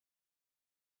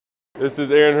This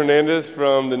is Aaron Hernandez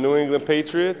from the New England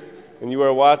Patriots, and you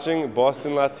are watching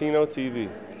Boston Latino TV.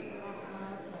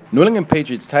 New England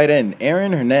Patriots tight end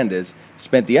Aaron Hernandez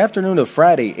spent the afternoon of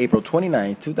Friday, April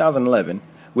 29, 2011,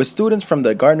 with students from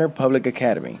the Gardner Pilot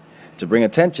Academy to bring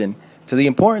attention to the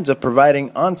importance of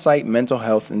providing on-site mental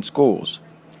health in schools.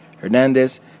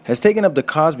 Hernandez has taken up the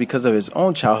cause because of his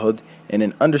own childhood in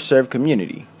an underserved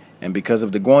community and because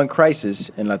of the growing crisis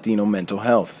in Latino mental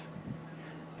health.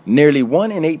 Nearly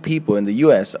 1 in 8 people in the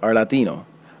U.S. are Latino,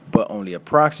 but only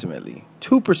approximately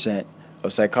 2%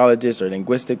 of psychologists are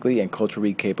linguistically and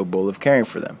culturally capable of caring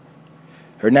for them.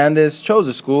 Hernandez chose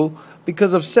the school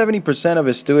because of 70% of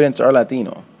his students are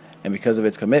Latino and because of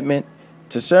its commitment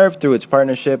to serve through its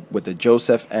partnership with the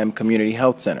Joseph M. Community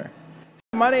Health Center.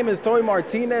 My name is Toy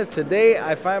Martinez. Today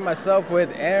I find myself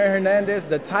with Aaron Hernandez,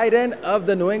 the tight end of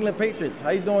the New England Patriots. How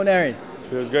you doing, Aaron?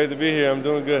 It was great to be here. I'm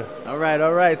doing good. All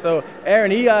right. So,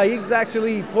 Aaron, he's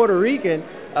actually Puerto Rican.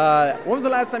 When was the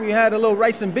last time you had a little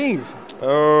rice and beans?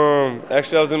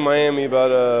 Actually, I was in Miami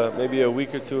about maybe a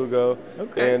week or two ago.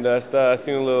 Okay. And I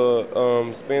seen a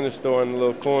little Spanish store in the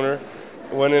little corner.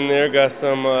 Went in there, got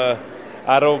some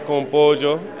arroz con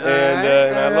pollo, and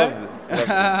I loved it.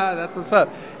 That's what's up.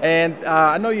 And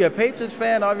I know you're a Patriots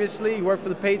fan, obviously. You work for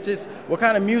the Patriots. What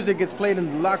kind of music gets played in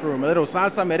the locker room? A little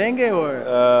salsa merengue or?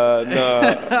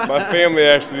 No, my family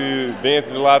actually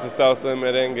dances a lot to salsa and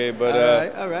merengue.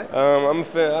 But all right.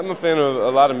 I'm a fan of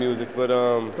a lot of music, but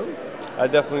cool. I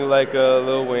definitely like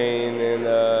Lil Wayne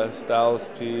and Styles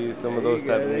P, some of those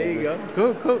type of music. There you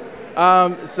go. Cool.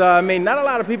 So, I mean, not a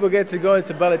lot of people get to go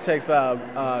into Belichick's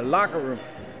locker room.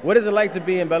 What is it like to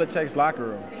be in Belichick's locker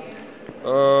room?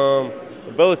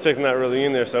 Belichick's not really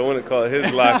in there, so I wouldn't call it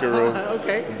his locker room.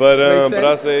 Okay. But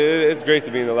I'll say it's great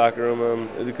to be in the locker room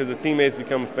because the teammates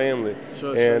become family.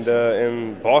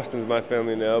 And Boston's my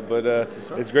family now. But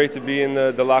it's great to be in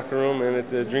the locker room, and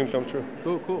it's a dream come true.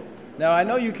 Cool. Now, I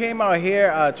know you came out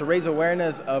here to raise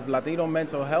awareness of Latino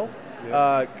mental health.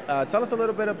 Yeah. Tell us a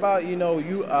little bit about,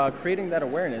 you creating that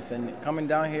awareness and coming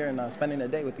down here and spending a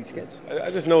day with these kids. I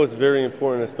just know it's very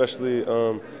important, especially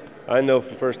I know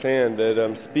from firsthand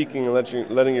that speaking and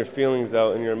letting your feelings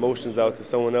out and your emotions out to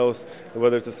someone else,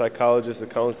 whether it's a psychologist, a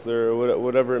counselor, or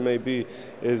whatever it may be,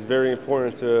 is very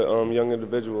important to young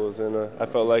individuals. And I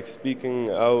felt like speaking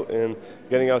out and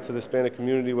getting out to the Hispanic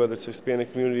community, whether it's the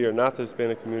Hispanic community or not the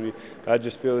Hispanic community, I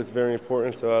just feel it's very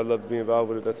important, so I'd love to be involved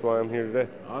with it. That's why I'm here today.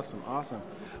 Awesome.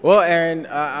 Well, Aaron,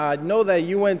 I know that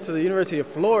you went to the University of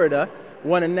Florida,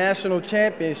 won a national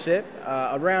championship.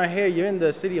 Around here, you're in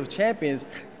the City of Champions.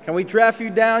 Can we draft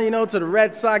you down, to the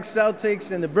Red Sox,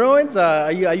 Celtics, and the Bruins?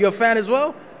 Are you a fan as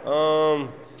well?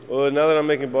 Well, now that I'm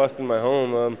making Boston my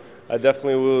home, I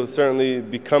definitely will certainly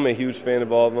become a huge fan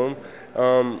of all of them.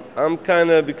 I'm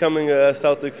kind of becoming a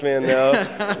Celtics fan now,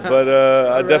 but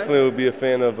I definitely will be a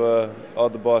fan of all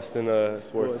the Boston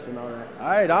sports. All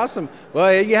right, awesome.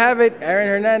 Well, here you have it. Aaron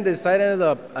Hernandez, tight end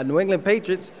of the New England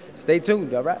Patriots. Stay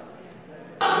tuned, all right?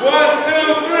 1, 2,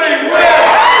 3, win!